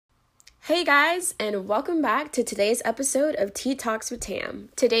Hey guys, and welcome back to today's episode of Tea Talks with Tam.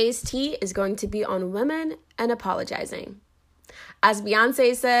 Today's tea is going to be on women and apologizing. As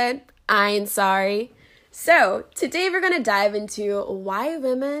Beyonce said, I ain't sorry. So today we're going to dive into why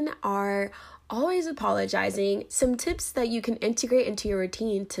women are always apologizing, some tips that you can integrate into your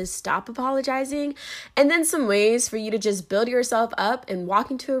routine to stop apologizing, and then some ways for you to just build yourself up and walk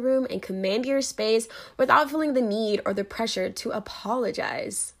into a room and command your space without feeling the need or the pressure to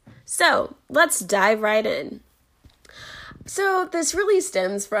apologize. So let's dive right in. So this really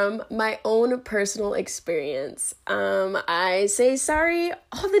stems from my own personal experience. I say sorry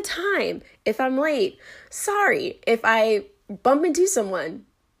all the time if I'm late. Sorry if I bump into someone.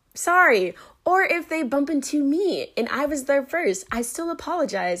 Sorry. Or if they bump into me and I was there first, I still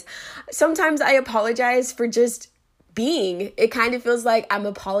apologize. Sometimes I apologize for just being. It kind of feels like I'm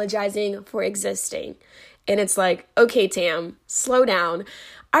apologizing for existing. And it's like, okay, Tam, slow down.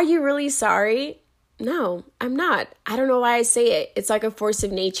 Are you really sorry? No, I'm not. I don't know why I say it. It's like a force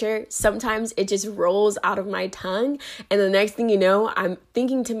of nature. Sometimes it just rolls out of my tongue. And the next thing you know, I'm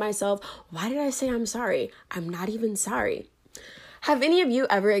thinking to myself, why did I say I'm sorry? I'm not even sorry. Have any of you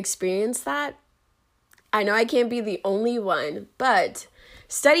ever experienced that? I know I can't be the only one, but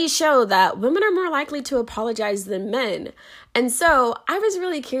studies show that women are more likely to apologize than men. And so I was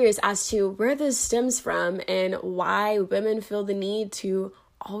really curious as to where this stems from and why women feel the need to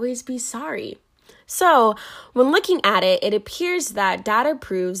always be sorry. So when looking at it, it appears that data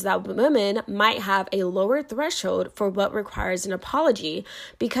proves that women might have a lower threshold for what requires an apology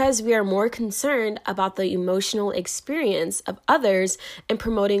because we are more concerned about the emotional experience of others and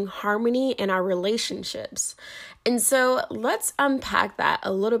promoting harmony in our relationships. And so let's unpack that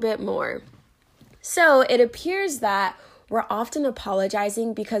a little bit more. So it appears that we're often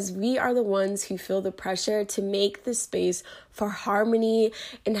apologizing because we are the ones who feel the pressure to make the space for harmony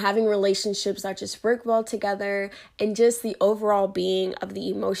and having relationships that just work well together and just the overall being of the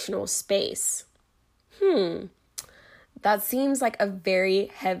emotional space. That seems like a very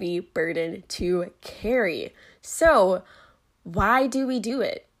heavy burden to carry. So why do we do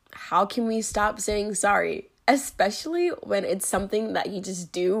it? How can we stop saying sorry? Especially when it's something that you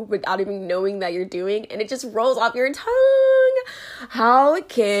just do without even knowing that you're doing and it just rolls off your tongue. How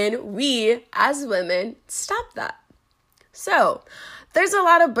can we as women stop that? So there's a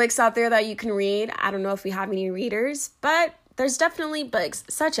lot of books out there that you can read. I don't know if we have any readers, but there's definitely books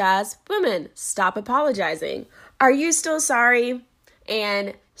such as Women, Stop Apologizing. Are You Still Sorry?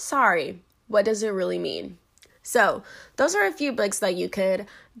 And Sorry, What Does It Really Mean? So those are a few books that you could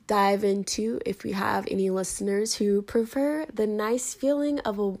dive into if we have any listeners who prefer the nice feeling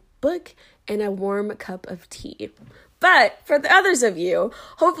of a book and a warm cup of tea. But for the others of you,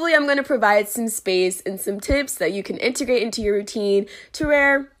 hopefully I'm going to provide some space and some tips that you can integrate into your routine to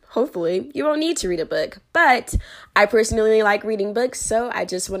where hopefully you won't need to read a book. But I personally like reading books, so I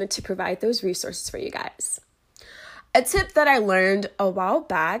just wanted to provide those resources for you guys. A tip that I learned a while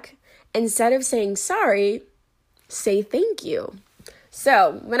back, instead of saying sorry, say thank you.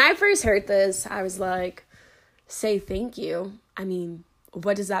 So when I first heard this, I was like, say thank you? I mean,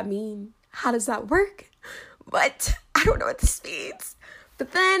 what does that mean? How does that work? What? I don't know what this means.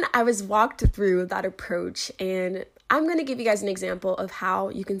 But then I was walked through that approach, and I'm going to give you guys an example of how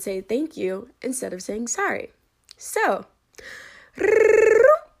you can say thank you instead of saying sorry. So,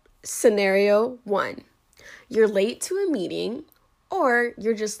 scenario 1. You're late to a meeting, or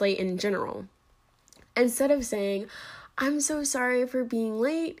you're just late in general. Instead of saying, I'm so sorry for being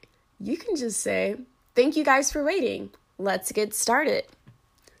late, you can just say, thank you guys for waiting. Let's get started.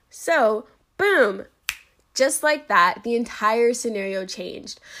 So, boom, just like that, the entire scenario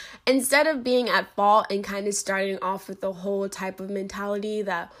changed. Instead of being at fault and kind of starting off with the whole type of mentality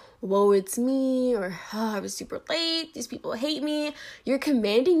that, whoa, it's me, or oh, I was super late, these people hate me, you're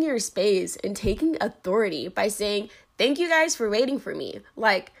commanding your space and taking authority by saying, thank you guys for waiting for me.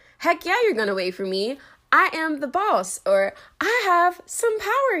 Like, heck yeah, you're gonna wait for me. I am the boss, or I have some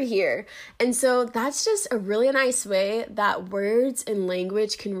power here. And so that's just a really nice way that words and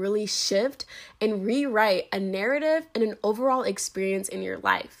language can really shift and rewrite a narrative and an overall experience in your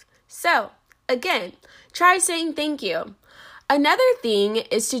life. So again, try saying thank you. Another thing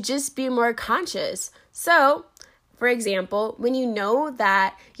is to just be more conscious. So for example, when you know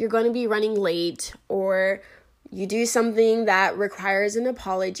that you're going to be running late, or you do something that requires an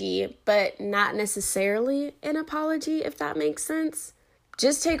apology, but not necessarily an apology, if that makes sense.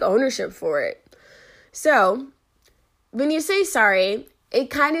 Just take ownership for it. So when you say sorry, it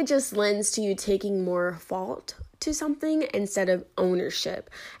kind of just lends to you taking more fault to something instead of ownership.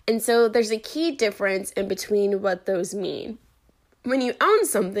 And so there's a key difference in between what those mean. When you own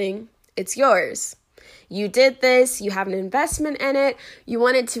something, It's yours. You did this, you have an investment in it, you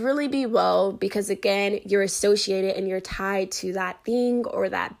want it to really be well because, again, you're associated and you're tied to that thing or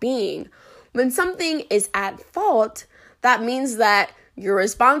that being. When something is at fault, that means that you're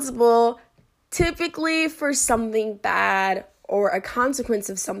responsible typically for something bad or a consequence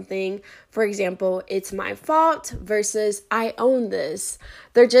of something. For example, it's my fault versus I own this.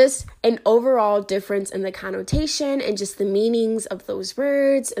 They're just an overall difference in the connotation and just the meanings of those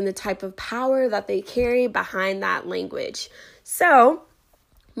words and the type of power that they carry behind that language. So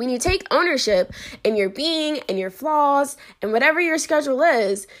when you take ownership in your being and your flaws and whatever your schedule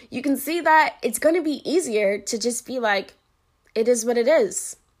is, you can see that it's going to be easier to just be like, it is what it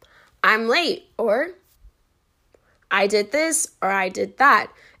is. I'm late, or I did this, or I did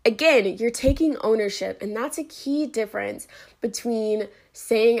that. Again, you're taking ownership, and that's a key difference between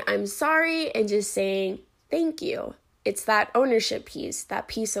saying I'm sorry and just saying thank you. It's that ownership piece, that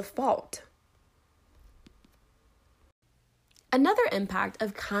piece of fault. Another impact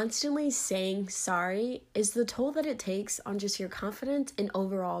of constantly saying sorry is the toll that it takes on just your confidence and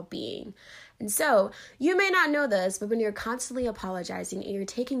overall being. And so, you may not know this, but when you're constantly apologizing and you're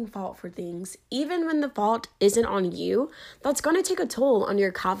taking fault for things, even when the fault isn't on you, that's going to take a toll on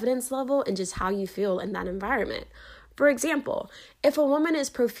your confidence level and just how you feel in that environment. For example, if a woman is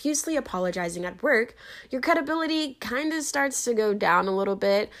profusely apologizing at work, your credibility kind of starts to go down a little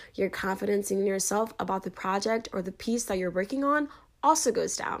bit. Your confidence in yourself about the project or the piece that you're working on also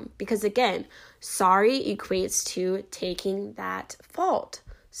goes down because, again, sorry equates to taking that fault.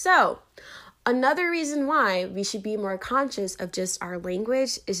 So, another reason why we should be more conscious of just our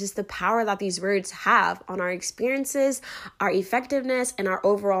language is just the power that these words have on our experiences, our effectiveness, and our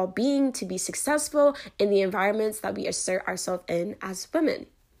overall being to be successful in the environments that we assert ourselves in as women.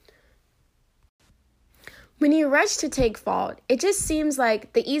 When you rush to take fault, it just seems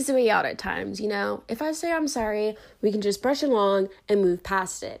like the easy way out at times, you know? If I say I'm sorry, we can just brush along and move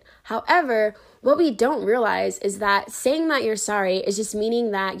past it. However, what we don't realize is that saying that you're sorry is just meaning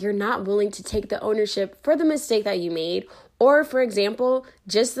that you're not willing to take the ownership for the mistake that you made, or, for example,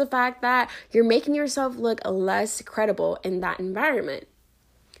 just the fact that you're making yourself look less credible in that environment.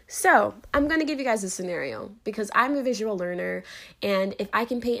 So, I'm going to give you guys a scenario because I'm a visual learner, and if I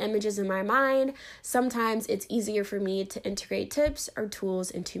can paint images in my mind, sometimes it's easier for me to integrate tips or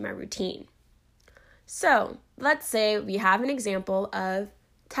tools into my routine. So, let's say we have an example of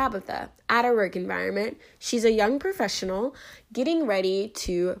Tabitha at a work environment. She's a young professional getting ready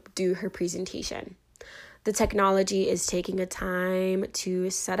to do her presentation. The technology is taking a time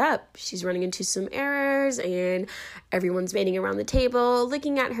to set up. She's running into some errors and everyone's waiting around the table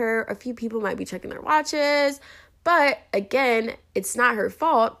looking at her. A few people might be checking their watches, but again, it's not her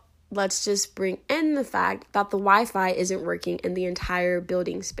fault. Let's just bring in the fact that the Wi-Fi isn't working in the entire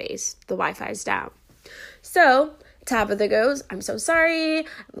building space. The Wi-Fi is down. So Tabitha goes, I'm so sorry.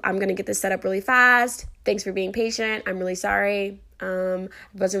 I'm going to get this set up really fast. Thanks for being patient. I'm really sorry. I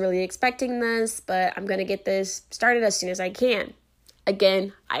wasn't really expecting this, but I'm going to get this started as soon as I can.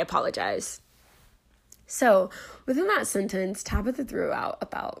 Again, I apologize. So within that sentence, Tabitha threw out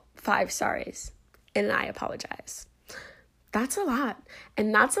about 5 sorries and I apologize. That's a lot.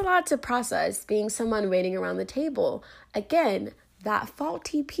 And that's a lot to process being someone waiting around the table. Again, that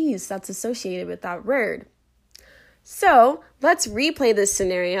faulty piece that's associated with that word. So let's replay this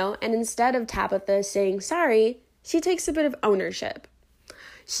scenario, and instead of Tabitha saying sorry, she takes a bit of ownership.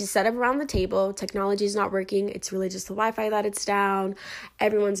 She's set up around the table. Technology's not working. It's really just the Wi-Fi that it's down.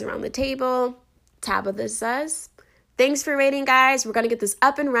 Everyone's around the table. Tabitha says, thanks for waiting, guys. We're going to get this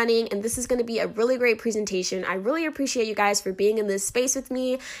up and running, and this is going to be a really great presentation. I really appreciate you guys for being in this space with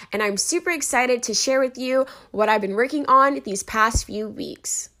me, and I'm super excited to share with you what I've been working on these past few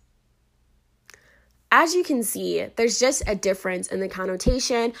weeks. As you can see, there's just a difference in the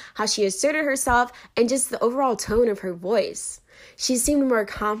connotation, how she asserted herself, and just the overall tone of her voice. She seemed more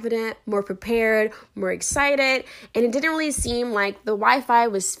confident, more prepared, more excited, and it didn't really seem like the Wi-Fi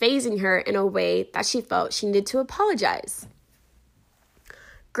was phasing her in a way that she felt she needed to apologize.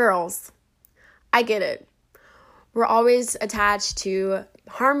 Girls, I get it. We're always attached to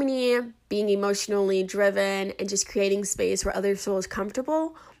harmony, being emotionally driven, and just creating space where others feel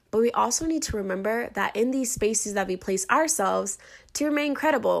comfortable. But we also need to remember that in these spaces that we place ourselves, to remain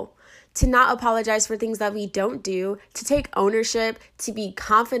credible, to not apologize for things that we don't do, to take ownership, to be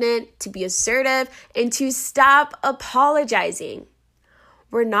confident, to be assertive, and to stop apologizing.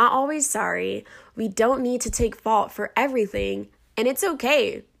 We're not always sorry. We don't need to take fault for everything, and it's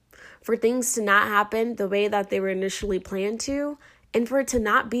okay for things to not happen the way that they were initially planned to, and for it to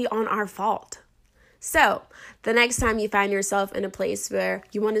not be on our fault. So, the next time you find yourself in a place where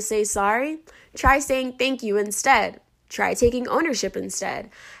you want to say sorry, try saying thank you instead. Try taking ownership instead.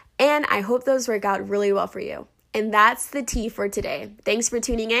 And I hope those work out really well for you. And that's the tea for today. Thanks for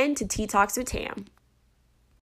tuning in to Tea Talks with Tam.